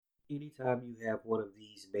Anytime you have one of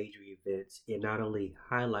these major events, it not only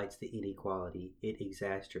highlights the inequality, it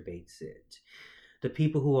exacerbates it. The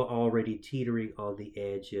people who are already teetering on the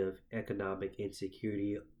edge of economic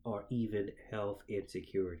insecurity or even health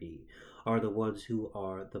insecurity are the ones who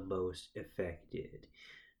are the most affected.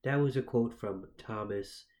 That was a quote from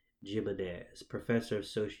Thomas Jimenez, professor of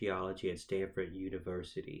sociology at Stanford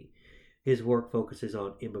University. His work focuses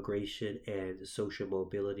on immigration and social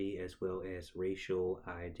mobility as well as racial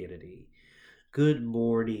identity. Good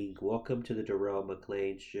morning. Welcome to the Darrell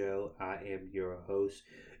McLean Show. I am your host,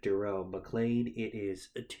 Darrell McLean. It is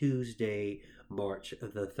Tuesday, March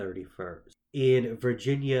the 31st. In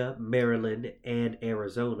Virginia, Maryland, and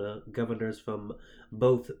Arizona, governors from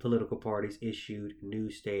both political parties issued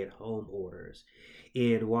new stay at home orders.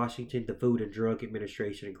 In Washington, the Food and Drug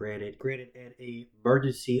Administration granted an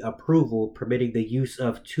emergency approval permitting the use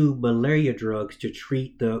of two malaria drugs to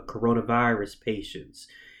treat the coronavirus patients.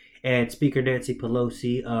 And Speaker Nancy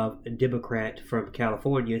Pelosi, a Democrat from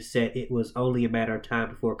California, said it was only a matter of time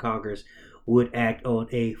before Congress would act on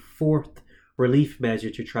a fourth relief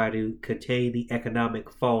measure to try to contain the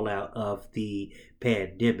economic fallout of the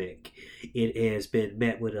pandemic. It has been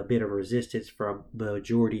met with a bit of resistance from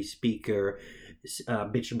Majority Speaker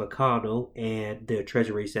Mitch McConnell and the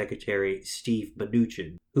Treasury Secretary Steve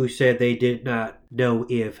Mnuchin, who said they did not know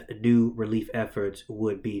if new relief efforts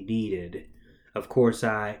would be needed. Of course,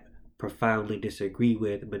 I profoundly disagree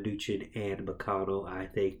with Mnuchin and McConnell. I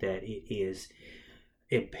think that it is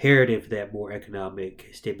imperative that more economic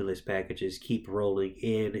stimulus packages keep rolling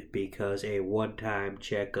in because a one-time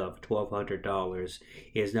check of $1,200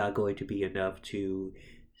 is not going to be enough to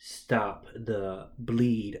stop the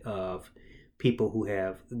bleed of people who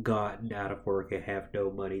have gotten out of work and have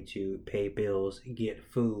no money to pay bills, get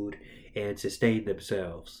food, and sustain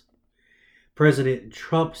themselves. President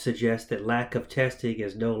Trump suggests that lack of testing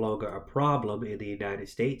is no longer a problem in the United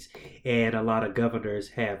States, and a lot of governors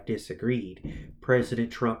have disagreed.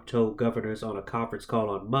 President Trump told governors on a conference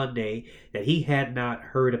call on Monday that he had not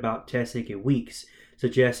heard about testing in weeks,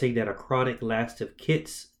 suggesting that a chronic lack of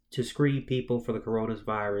kits to screen people for the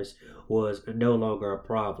coronavirus was no longer a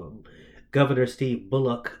problem. Governor Steve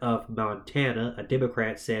Bullock of Montana, a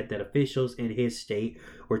Democrat, said that officials in his state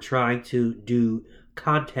were trying to do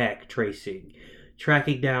contact tracing,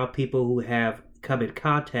 tracking down people who have come in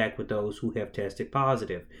contact with those who have tested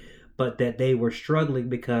positive, but that they were struggling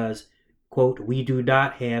because, quote, we do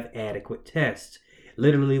not have adequate tests.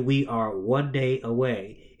 Literally, we are one day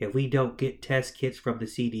away if we don't get test kits from the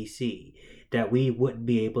CDC, that we wouldn't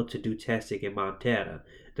be able to do testing in Montana,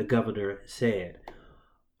 the governor said.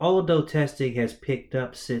 Although testing has picked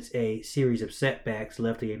up since a series of setbacks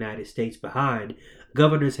left the United States behind,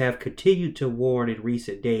 governors have continued to warn in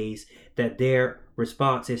recent days that their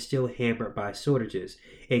response is still hampered by shortages,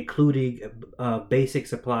 including basic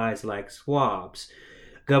supplies like swabs.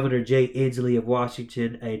 Governor Jay Inslee of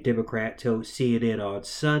Washington, a Democrat, told CNN on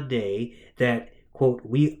Sunday that, quote,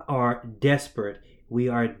 we are in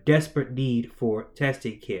desperate need for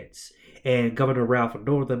testing kits. And Governor Ralph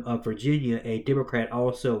Northam of Virginia, a Democrat,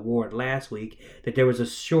 also warned last week that there was a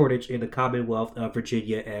shortage in the Commonwealth of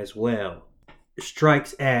Virginia as well.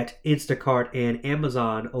 Strikes at Instacart and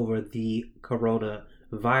Amazon over the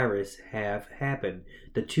coronavirus have happened.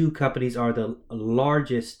 The two companies are the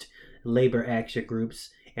largest labor action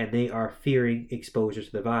groups, and they are fearing exposure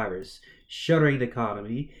to the virus, shuttering the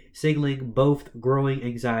economy, signaling both growing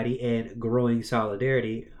anxiety and growing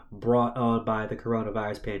solidarity brought on by the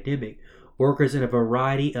coronavirus pandemic. Workers in a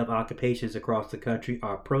variety of occupations across the country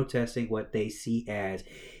are protesting what they see as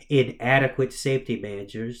inadequate safety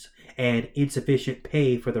measures and insufficient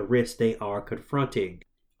pay for the risks they are confronting.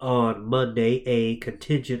 On Monday, a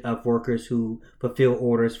contingent of workers who fulfill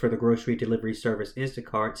orders for the grocery delivery service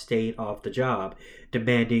Instacart stayed off the job,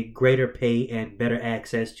 demanding greater pay and better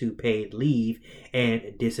access to paid leave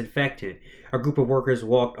and disinfectant. A group of workers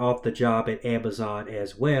walked off the job at Amazon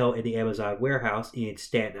as well in the Amazon warehouse in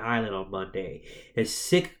Staten Island on Monday. A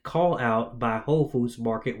sick call out by Whole Foods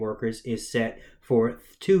market workers is set for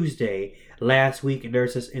Tuesday. Last week,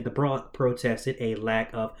 nurses in the Bronx protested a lack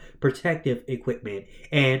of protective equipment,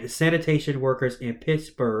 and sanitation workers in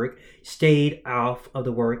Pittsburgh stayed off of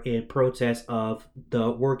the work in protest of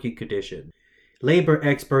the working condition. Labor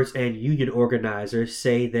experts and union organizers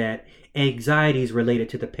say that anxieties related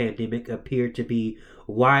to the pandemic appear to be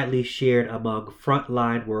widely shared among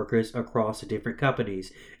frontline workers across different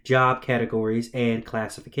companies, job categories, and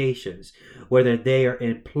classifications. Whether they are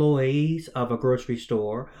employees of a grocery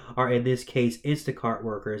store or, in this case, Instacart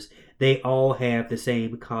workers, they all have the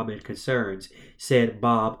same common concerns, said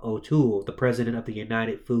Bob O'Toole, the president of the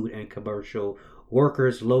United Food and Commercial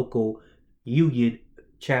Workers Local Union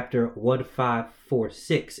Chapter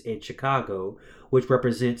 1546 in Chicago, which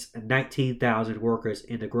represents 19,000 workers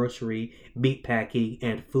in the grocery, meatpacking,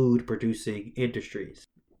 and food producing industries.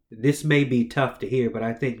 This may be tough to hear, but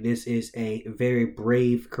I think this is a very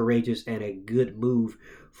brave, courageous, and a good move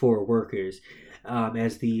for workers.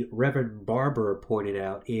 As the Reverend Barber pointed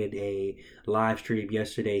out in a live stream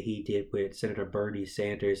yesterday he did with Senator Bernie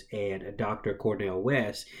Sanders and Dr. Cornel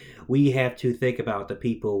West, we have to think about the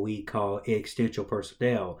people we call essential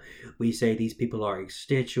personnel. We say these people are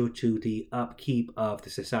essential to the upkeep of the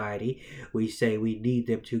society. We say we need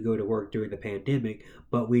them to go to work during the pandemic,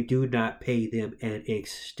 but we do not pay them an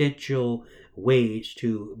essential wage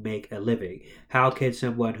to make a living. How can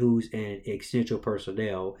someone who's an essential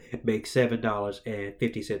personnel make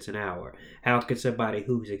 $7.50 an hour? How can somebody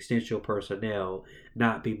who's essential personnel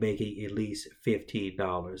not be making at least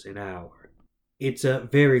 $15 an hour? It's a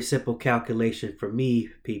very simple calculation for me,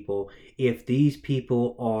 people. If these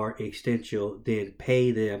people are essential, then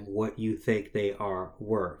pay them what you think they are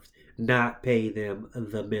worth, not pay them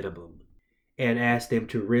the minimum, and ask them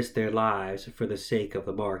to risk their lives for the sake of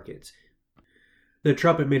the markets. The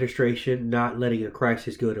Trump administration, not letting a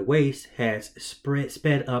crisis go to waste, has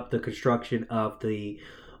sped up the construction of the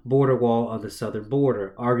border wall on the southern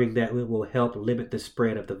border, arguing that it will help limit the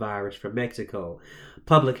spread of the virus from Mexico.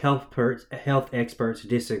 Public health experts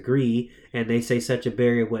disagree, and they say such a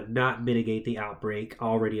barrier would not mitigate the outbreak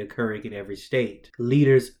already occurring in every state.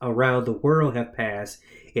 Leaders around the world have passed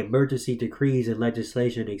emergency decrees and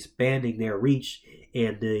legislation expanding their reach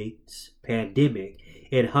in the pandemic.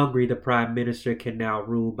 In Hungary, the prime minister can now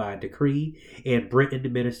rule by decree. In Britain, the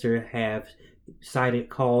minister have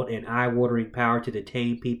called an eye-watering power to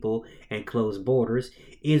detain people and close borders.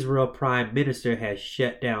 Israel prime minister has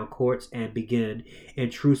shut down courts and begun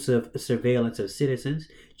intrusive surveillance of citizens.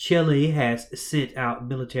 Chile has sent out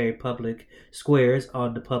military public squares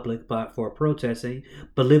on the public for protesting.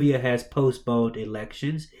 Bolivia has postponed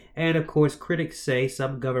elections. And of course, critics say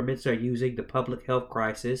some governments are using the public health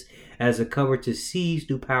crisis as a cover to seize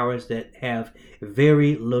new powers that have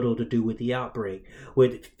very little to do with the outbreak,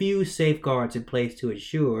 with few safeguards in place to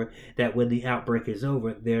ensure that when the outbreak is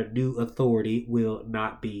over, their new authority will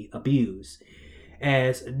not be abused.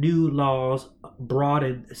 As new laws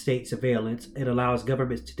broaden state surveillance, it allows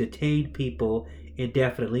governments to detain people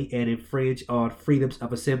indefinitely and infringe on freedoms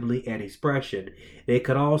of assembly and expression. They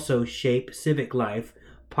could also shape civic life,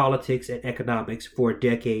 politics, and economics for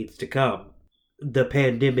decades to come. The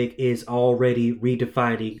pandemic is already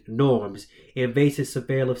redefining norms. Invasive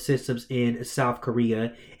surveillance systems in South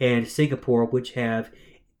Korea and Singapore, which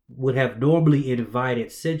would have normally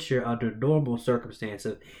invited censure under normal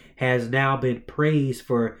circumstances, has now been praised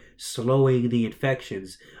for slowing the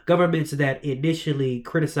infections. Governments that initially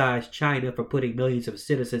criticized China for putting millions of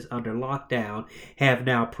citizens under lockdown have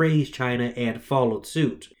now praised China and followed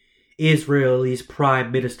suit. Israel's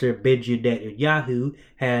Prime Minister Benjamin Netanyahu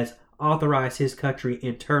has authorized his country's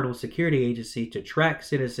internal security agency to track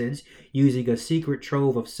citizens using a secret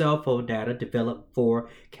trove of cell phone data developed for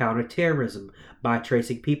counterterrorism. By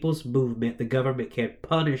tracing people's movement, the government can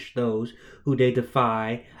punish those who they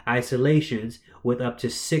defy isolations with up to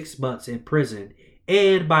 6 months in prison.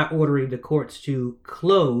 And by ordering the courts to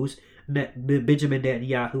close, Benjamin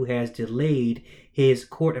Netanyahu has delayed his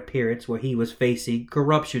court appearance where he was facing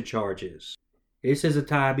corruption charges. This is a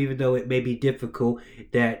time, even though it may be difficult,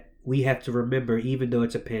 that we have to remember, even though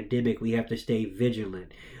it's a pandemic, we have to stay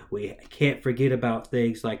vigilant. We can't forget about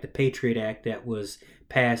things like the Patriot Act that was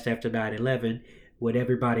passed after 9/11 when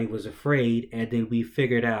everybody was afraid, and then we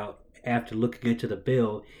figured out after looking into the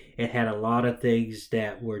bill, it had a lot of things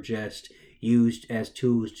that were just used as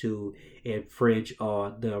tools to infringe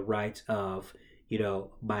on the rights of,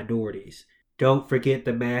 minorities. Don't forget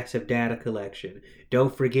the massive data collection.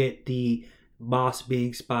 Don't forget the mosque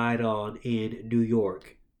being spied on in New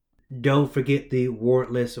York. Don't forget the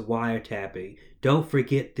warrantless wiretapping. Don't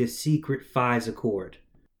forget the secret FISA court.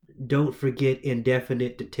 Don't forget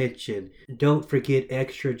indefinite detention. Don't forget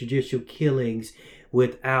extrajudicial killings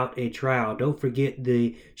without a trial. Don't forget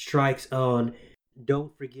the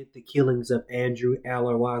Don't forget the killings of Andrew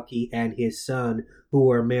Al-Awlaki and his son, who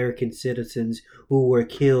were American citizens who were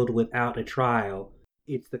killed without a trial.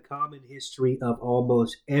 It's the common history of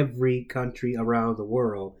almost every country around the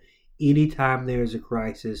world. Anytime there's a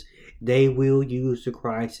crisis, they will use the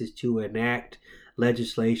crisis to enact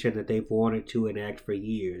legislation that they've wanted to enact for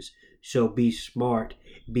years. So be smart,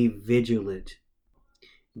 be vigilant,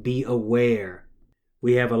 be aware.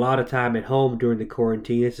 We have a lot of time at home during the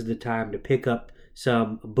quarantine. This is the time to pick up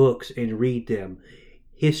some books and read them.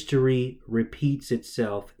 History repeats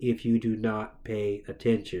itself if you do not pay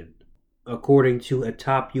attention. According to a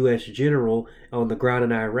top U.S. general on the ground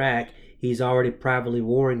in Iraq, he's already privately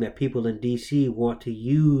warning that people in D.C. want to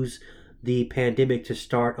use the pandemic to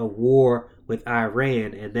start a war with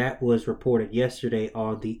Iran, and that was reported yesterday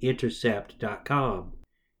on theintercept.com.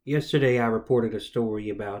 Yesterday, I reported a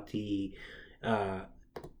story about the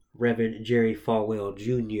Reverend Jerry Falwell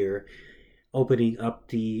Jr. opening up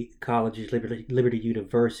the college's Liberty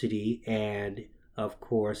University, and of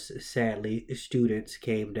course, sadly, students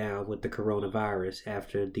came down with the coronavirus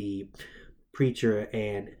after the preacher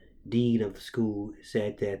and dean of the school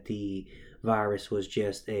said that the virus was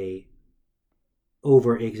just a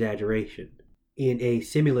over exaggeration. In a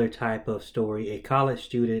similar type of story, a college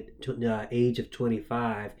student age of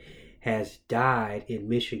 25 has died in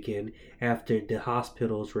Michigan after the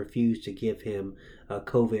hospitals refused to give him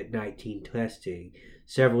COVID-19 testing.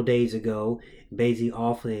 Several days ago, Basie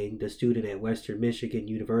Offling, the student at Western Michigan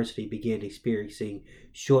University, began experiencing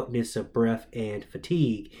shortness of breath and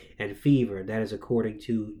fatigue and fever. That is according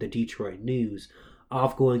to the Detroit News.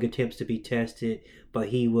 Offgoing attempts to be tested, but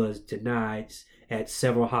he was denied at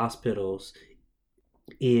several hospitals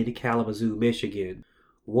in Kalamazoo, Michigan.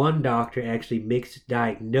 One doctor actually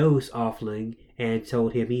misdiagnosed Offling and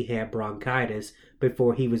told him he had bronchitis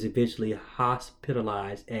before he was eventually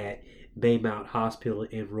hospitalized at Baymount Hospital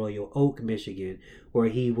in Royal Oak, Michigan, where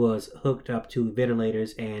he was hooked up to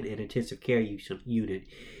ventilators and an intensive care unit.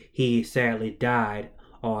 He sadly died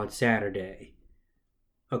on Saturday.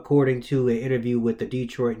 According to an interview with the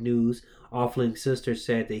Detroit News, Offling's sister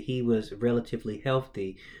said that he was relatively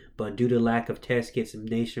healthy, but due to lack of test kits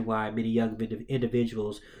nationwide, many young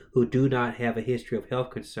individuals who do not have a history of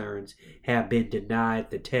health concerns have been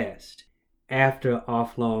denied the test. After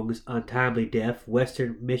Offling's untimely death,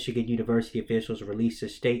 Western Michigan University officials released a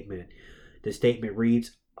statement. The statement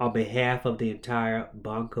reads, "On behalf of the entire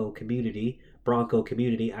Bronco community,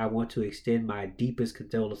 I want to extend my deepest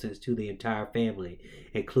condolences to the entire family,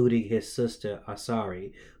 including his sister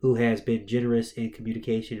Asari, who has been generous in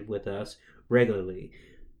communication with us regularly."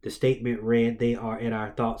 The statement read, "They are in our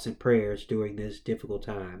thoughts and prayers during this difficult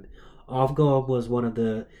time." Offgall was one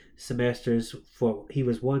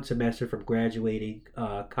semester from graduating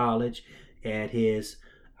college, and his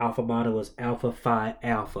alpha motto was Alpha Phi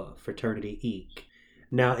Alpha, Fraternity Inc.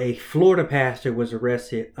 Now, a Florida pastor was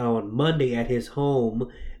arrested on Monday at his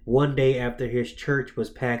home one day after his church was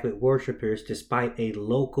packed with worshipers, despite a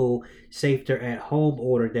local safer-at-home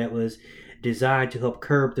order that was designed to help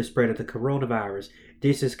curb the spread of the coronavirus.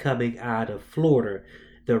 This is coming out of Florida.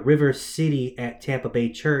 The River City at Tampa Bay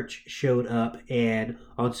Church showed up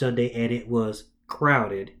on Sunday, and it was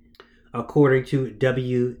crowded. According to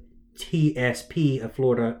WTSP, a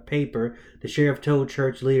Florida paper, the sheriff told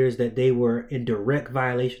church leaders that they were in direct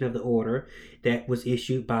violation of the order that was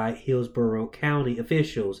issued by Hillsborough County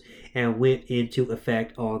officials and went into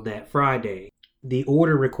effect on that Friday. The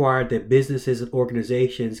order required that businesses and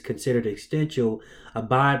organizations considered essential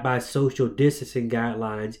abide by social distancing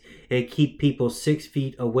guidelines and keep people 6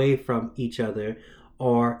 feet away from each other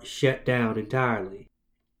or shut down entirely.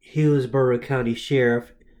 Hillsborough County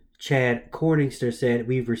Sheriff Chad Corningster said,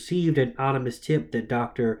 "We've received an anonymous tip that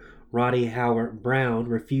Dr. Roddy Howard Brown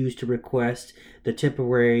refused to request the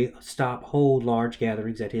temporary hold large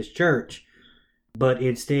gatherings at his church, but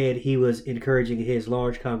instead he was encouraging his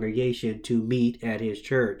large congregation to meet at his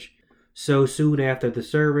church." So soon after the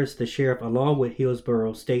service, the sheriff, along with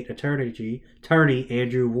Hillsborough State Attorney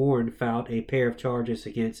Andrew Warren, filed a pair of charges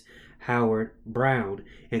against Howard Brown,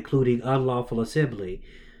 including unlawful assembly.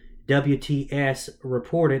 WTS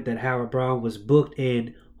reported that Howard Brown was booked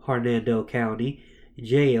in Hernando County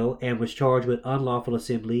Jail and was charged with unlawful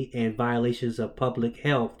assembly and violations of public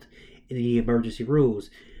health in the emergency rules.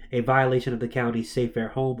 A violation of the county's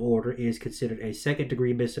safe-at-home order is considered a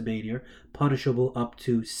second-degree misdemeanor, punishable up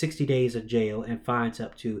to 60 days in jail and fines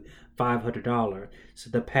up to $500. So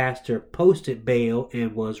the pastor posted bail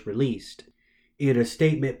and was released. In a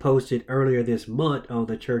statement posted earlier this month on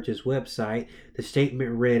the church's website, the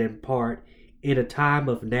statement read in part, "In a time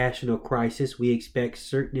of national crisis, we expect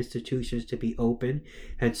certain institutions to be open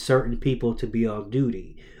and certain people to be on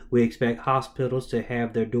duty. We expect hospitals to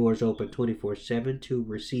have their doors open 24/7 to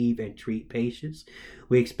receive and treat patients.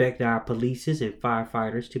 We expect our polices and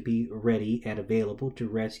firefighters to be ready and available to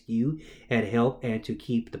rescue and help and to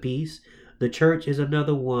keep the peace. The church is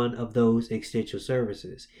another one of those essential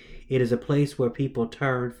services. It is a place where people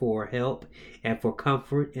turn for help and for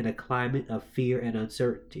comfort in a climate of fear and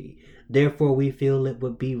uncertainty. Therefore, we feel it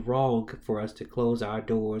would be wrong for us to close our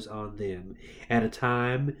doors on them at a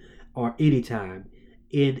time or any time.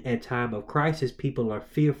 In a time of crisis, people are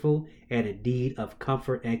fearful and in need of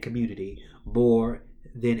comfort and community more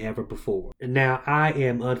than ever before. Now, I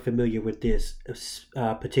am unfamiliar with this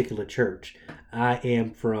particular church. I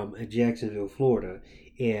am from Jacksonville, Florida,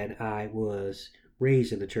 and I was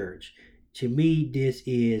raised in the church. To me, this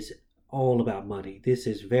is all about money. This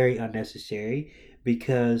is very unnecessary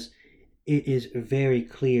because it is very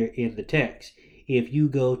clear in the text. If you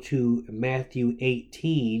go to Matthew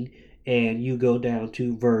 18 and you go down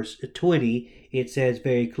to verse 20, it says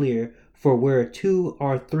very clear, for where two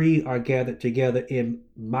or three are gathered together in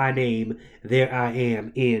my name, there I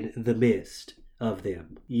am in the midst of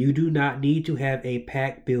them. You do not need to have a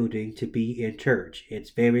packed building to be in church.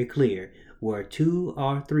 It's very clear. Where two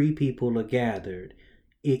or three people are gathered,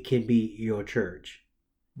 it can be your church.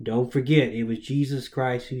 Don't forget, it was Jesus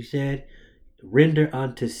Christ who said, render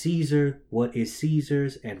unto Caesar what is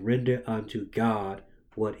Caesar's, and render unto God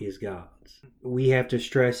what is God's. We have to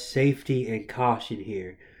stress safety and caution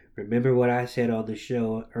here. Remember what I said on the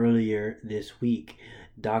show earlier this week.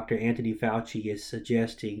 Dr. Anthony Fauci is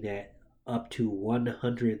suggesting that up to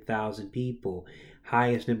 100,000 people,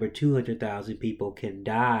 highest number 200,000 people, can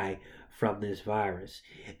die from this virus.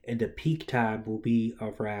 And the peak time will be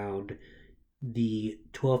around the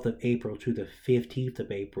 12th of April to the 15th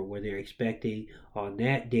of April, where they're expecting on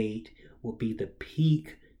that date will be the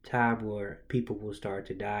peak time where people will start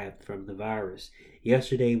to die from the virus.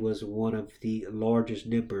 Yesterday was one of the largest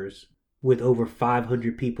numbers, with over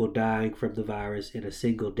 500 people dying from the virus in a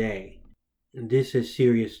single day. And this is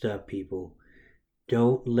serious stuff, people.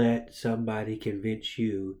 Don't let somebody convince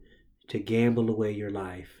you to gamble away your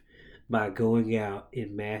life by going out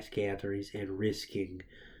in mass gatherings and risking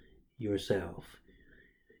yourself.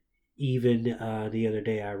 Even the other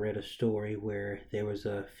day I read a story where there was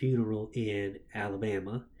a funeral in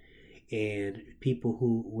Alabama, and people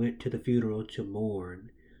who went to the funeral to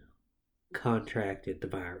mourn contracted the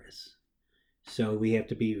virus. So we have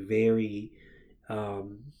to be very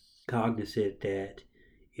cognizant that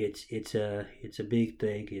it's a big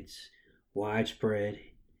thing. It's widespread,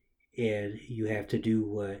 and you have to do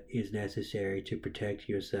what is necessary to protect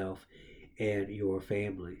yourself and your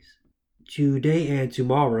families. Today and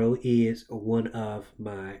tomorrow is one of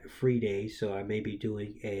my free days, so I may be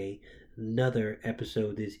doing another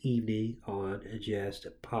episode this evening on just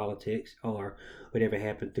politics or whatever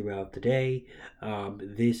happened throughout the day.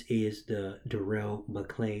 This is the Darrell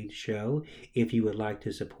McClain Show. If you would like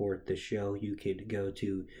to support the show, you can go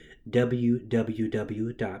to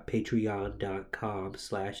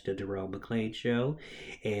www.patreon.com/the Darrell McClain Show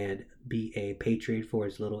and be a patron for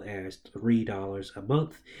as little as $3 a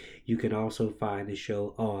month. You can also find the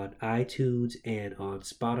show on iTunes and on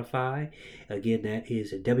Spotify. Again, that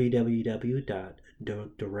is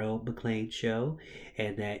www.darrellmcclain Show,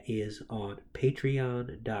 and that is on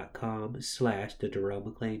patreon.com/the Darrell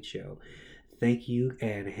McClain Show. Thank you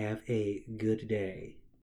and have a good day.